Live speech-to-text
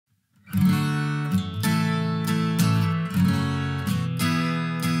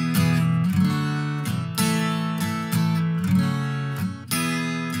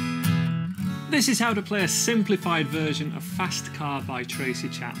this is how to play a simplified version of Fast Car by Tracy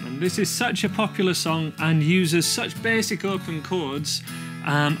Chapman. This is such a popular song and uses such basic open chords.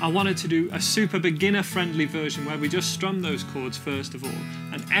 I wanted to do a super beginner friendly version where we just strum those chords first of all.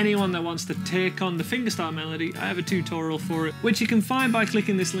 And anyone that wants to take on the fingerstyle melody, I have a tutorial for it, which you can find by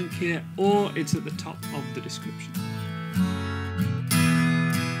clicking this link here, or it's at the top of the description.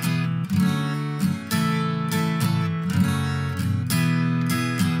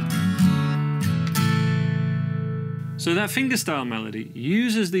 So that fingerstyle melody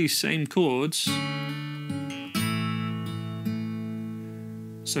uses these same chords.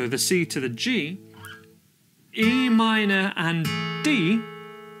 So the C to the G, E minor and D,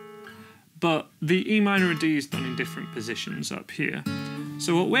 but the E minor and D is done in different positions up here.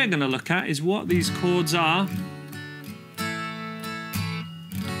 So what we're going to look at is what these chords are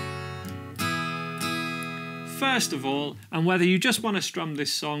first of all, and whether you just want to strum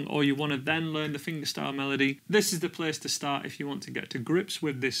this song or you want to then learn the fingerstyle melody, this is the place to start if you want to get to grips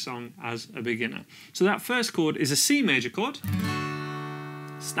with this song as a beginner. So that first chord is a C major chord,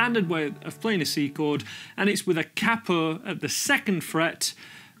 standard way of playing a C chord, and it's with a capo at the 2nd fret,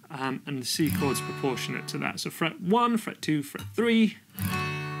 and the C chord's proportionate to that. So fret 1, fret 2, fret 3.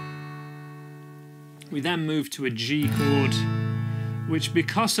 We then move to a G chord, which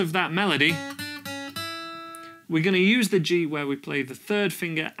because of that melody, we're going to use the G where we play the 3rd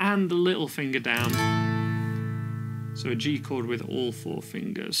finger and the little finger down. So a G chord with all 4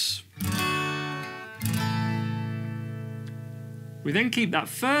 fingers. We then keep that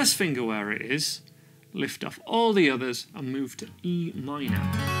 1st finger where it is, lift off all the others and move to E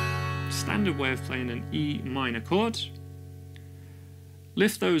minor. Standard way of playing an E minor chord.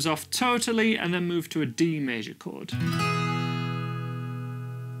 Lift those off totally and then move to a D major chord.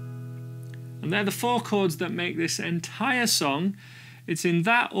 And they're the 4 chords that make this entire song. It's in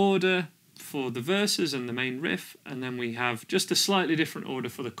that order for the verses and the main riff, and then we have just a slightly different order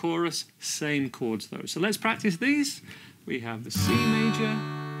for the chorus, same chords though. So let's practice these. We have the C major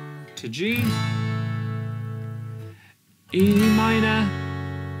to G, E minor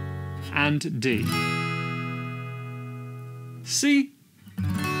and D. C,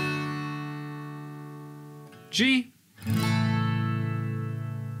 G,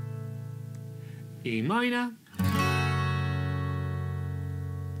 E minor,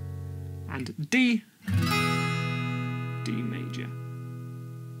 and D, D major.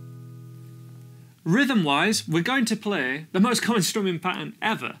 Rhythm-wise, we're going to play the most common strumming pattern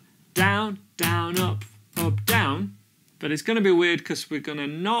ever. Down, down, up, down. But it's going to be weird because we're going to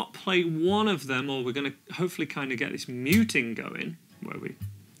not play one of them, or we're going to hopefully kind of get this muting going, where we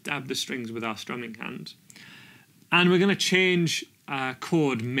dab the strings with our strumming hand. And we're going to change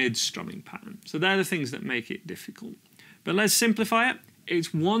chord mid-strumming pattern. So they're the things that make it difficult. But let's simplify it.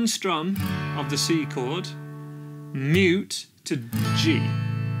 It's one strum of the C chord, mute to G.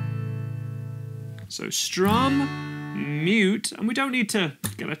 So strum, mute, and we don't need to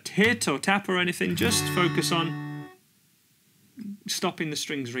get a hit or tap or anything, just focus on stopping the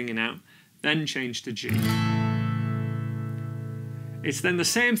strings ringing out, then change to G. It's then the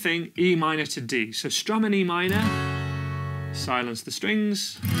same thing, E minor to D. So strum an E minor, silence the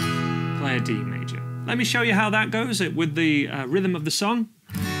strings, play a D major. Let me show you how that goes with the rhythm of the song.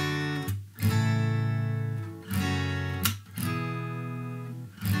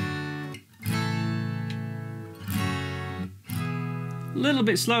 A little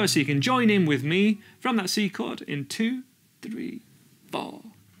bit slower so you can join in with me from that C chord in 2, 3, 4.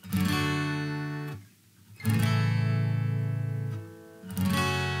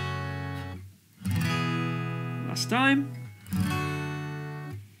 Last time.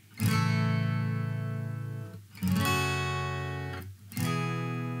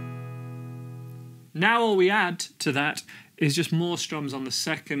 Now all we add to that is just more strums on the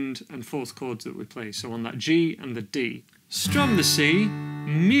 2nd and 4th chords that we play. So on that G and the D. Strum the C,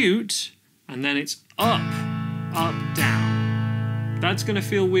 mute, and then it's up, up, down. That's going to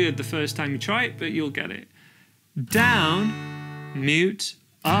feel weird the first time you try it, but you'll get it. Down, mute,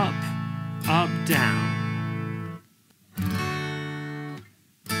 up, up, down.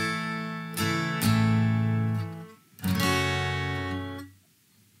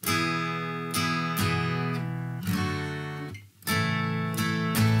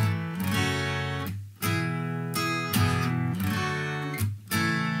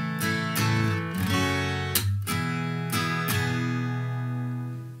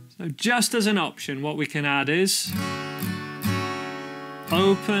 So just as an option, what we can add is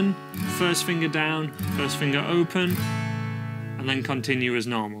open, 1st finger down, 1st finger open, and then continue as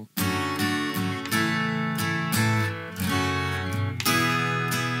normal.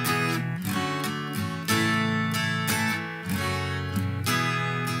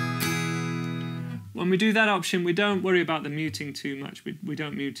 When we do that option, we don't worry about the muting too much. We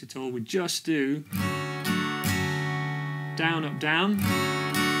don't mute at all. We just do down, up, down.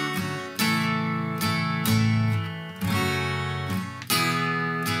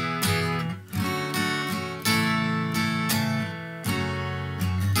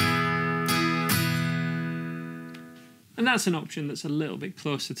 And that's an option that's a little bit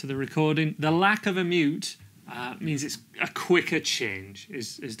closer to the recording. The lack of a mute means it's a quicker change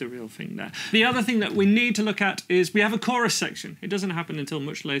is the real thing there. The other thing that we need to look at is we have a chorus section. It doesn't happen until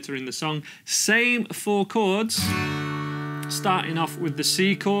much later in the song. Same 4 chords, starting off with the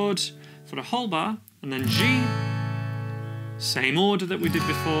C chord for a whole bar, and then G. Same order that we did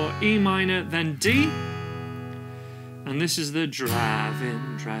before, E minor, then D. And this is the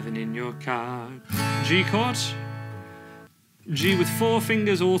driving in your car. G chord. G with 4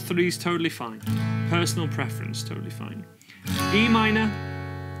 fingers, all 3's totally fine. Personal preference, totally fine. E minor,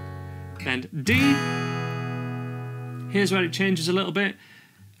 then D. Here's where it changes a little bit.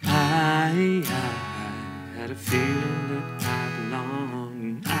 I had a feeling that I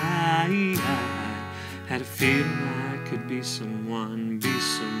belong. I had a feeling I could be someone, be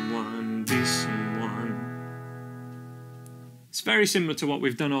someone, be someone. It's very similar to what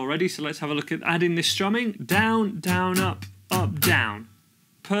we've done already, so let's have a look at adding this strumming. Down, down, up, down,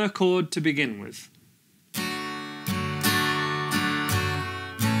 per chord to begin with.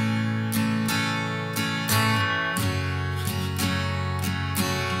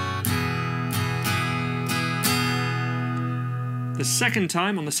 The second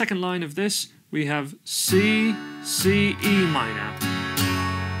time, on the second line of this, we have C, C, E minor,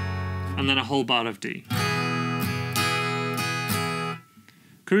 and then a whole bar of D.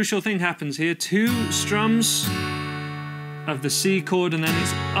 Crucial thing happens here, 2 strums of the C chord, and then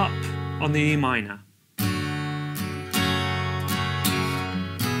it's up on the E minor.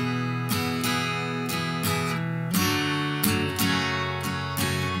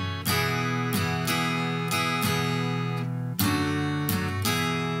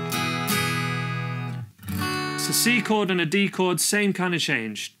 It's a C chord and a D chord, same kind of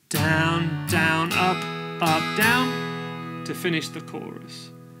change. Down, down, up, down, to finish the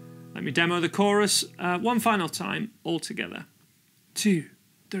chorus. Let me demo the chorus one final time, all together. 2,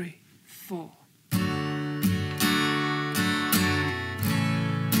 3, 4.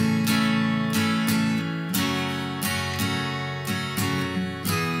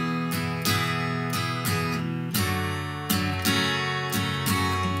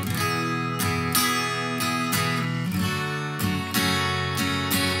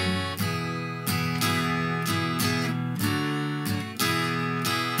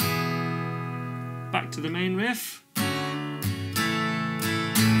 Back to the main riff.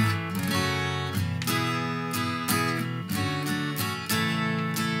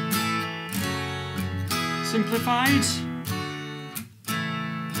 Simplified.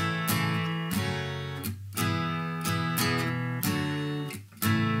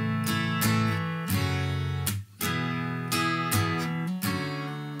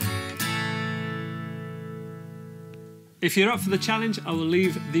 If you're up for the challenge, I will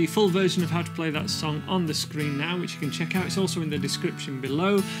leave the full version of how to play that song on the screen now, which you can check out. It's also in the description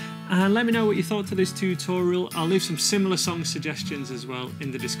below. And let me know what you thought of this tutorial. I'll leave some similar song suggestions as well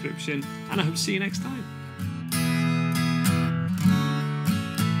in the description, and I hope to see you next time.